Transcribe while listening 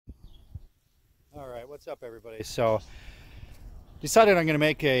All right, what's up everybody? So decided I'm going to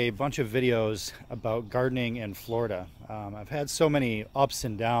make a bunch of videos about gardening in Florida. I've had so many ups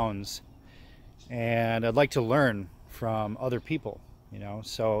and downs and I'd like to learn from other people,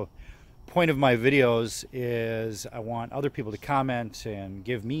 So point of my videos is I want other people to comment and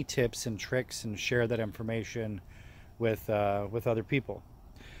give me tips and tricks and share that information with other people.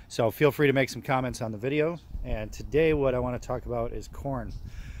 So feel free to make some comments on the video. And today what I want to talk about is corn.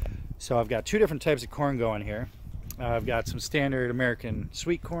 So I've got two different types of corn going here. I've got some standard American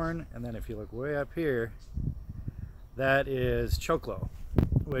sweet corn, and then if you look way up here, that is choclo,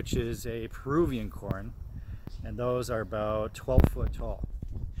 which is a Peruvian corn, and those are about 12 foot tall.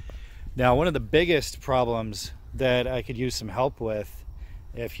 Now, one of the biggest problems that I could use some help with,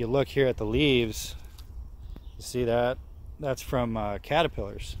 if you look here at the leaves, you see that? That's from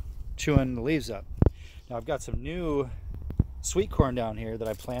caterpillars chewing the leaves up. Now I've got some new sweet corn down here that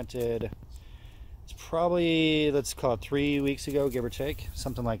I planted. It's probably, let's call it 3 weeks ago, give or take,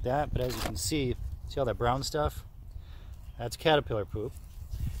 something like that. But as you can see all that brown stuff? That's caterpillar poop.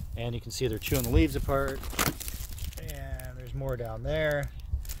 And you can see they're chewing the leaves apart. And there's more down there.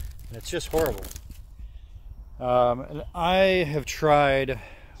 And it's just horrible. And I have tried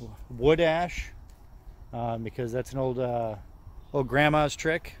wood ash because that's an old grandma's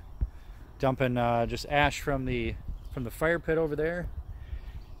trick. Dumping just ash from the fire pit over there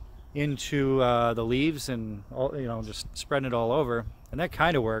into the leaves and just spreading it all over, and that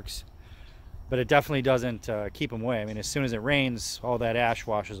kind of works, but it definitely doesn't keep them away. I mean, as soon as it rains, all that ash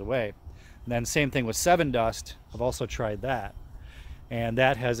washes away. And then same thing with Sevin dust. I've also tried that, and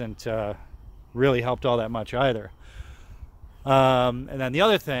that hasn't really helped all that much either. And then the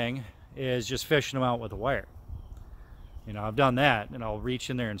other thing is just fishing them out with a wire. I've done that, and I'll reach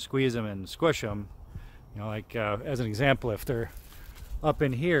in there and squeeze them and squish them. As an example, if they're up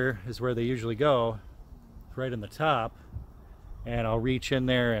in here is where they usually go, right in the top, and I'll reach in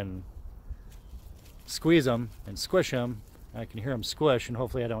there and squeeze them and squish them. I can hear them squish, and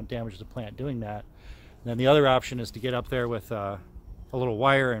hopefully I don't damage the plant doing that. And then the other option is to get up there with a little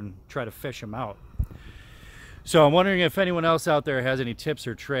wire and try to fish them out. So I'm wondering if anyone else out there has any tips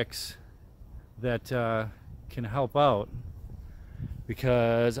or tricks that can help out,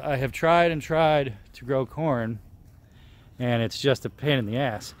 because I have tried and tried to grow corn and it's just a pain in the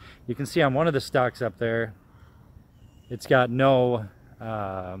ass. You can see on one of the stalks up there, it's got no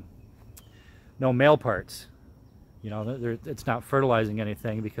male parts. It's not fertilizing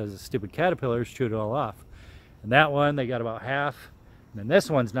anything because the stupid caterpillars chewed it all off. And that one, they got about half, and then this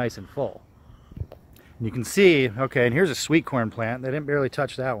one's nice and full. And you can see, okay, and here's a sweet corn plant. They didn't barely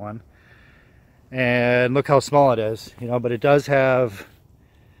touch that one. And look how small it is, but it does have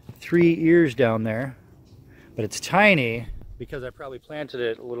 3 ears down there, but it's tiny because I probably planted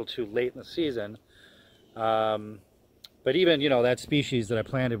it a little too late in the season. But even, that species that I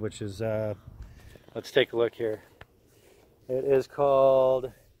planted, which is, let's take a look here. It is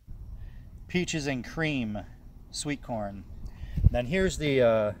called Peaches and Cream Sweet Corn. Then here's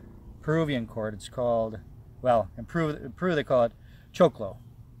the Peruvian corn. It's called, well, in Peru they call it choclo.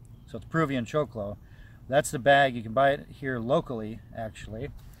 So it's Peruvian choclo. That's the bag. You can buy it here locally, actually.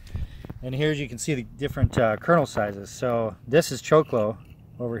 And here you can see the different kernel sizes. So this is choclo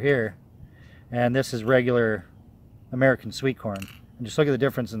over here, and this is regular American sweet corn. And just look at the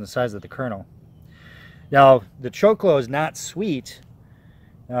difference in the size of the kernel. Now, the choclo is not sweet,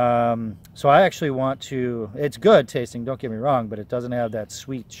 so I actually want to, it's good tasting, don't get me wrong, but it doesn't have that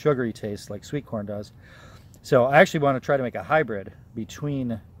sweet, sugary taste like sweet corn does. So I actually want to try to make a hybrid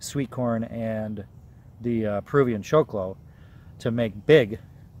between sweet corn and the Peruvian choclo to make big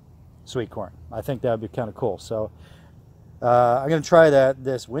sweet corn. I think that would be kind of cool. So I'm going to try that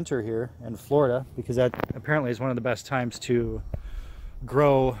this winter here in Florida, because that apparently is one of the best times to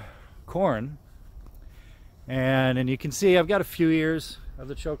grow corn. And you can see I've got a few ears of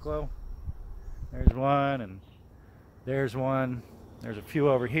the choclo. There's one, and there's one. There's a few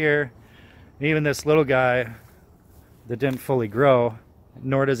over here. And even this little guy that didn't fully grow,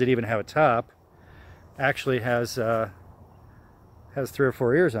 nor does it even have a top, actually has 3 or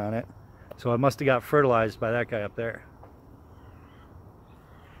 4 ears on it. So it must have got fertilized by that guy up there.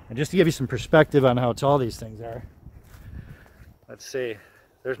 And just to give you some perspective on how tall these things are, let's see.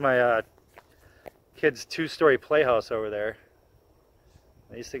 There's my kid's 2-story playhouse over there.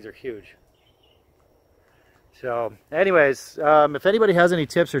 These things are huge. So anyways, if anybody has any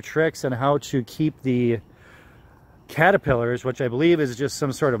tips or tricks on how to keep the caterpillars, which I believe is just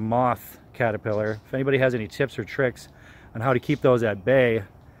some sort of moth caterpillar, if anybody has any tips or tricks on how to keep those at bay,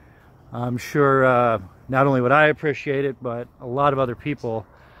 I'm sure not only would I appreciate it, but a lot of other people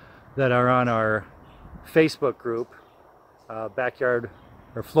that are on our Facebook group, Backyard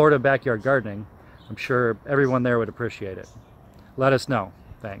or Florida Backyard Gardening. I'm sure everyone there would appreciate it. Let us know.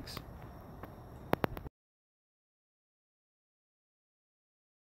 Thanks.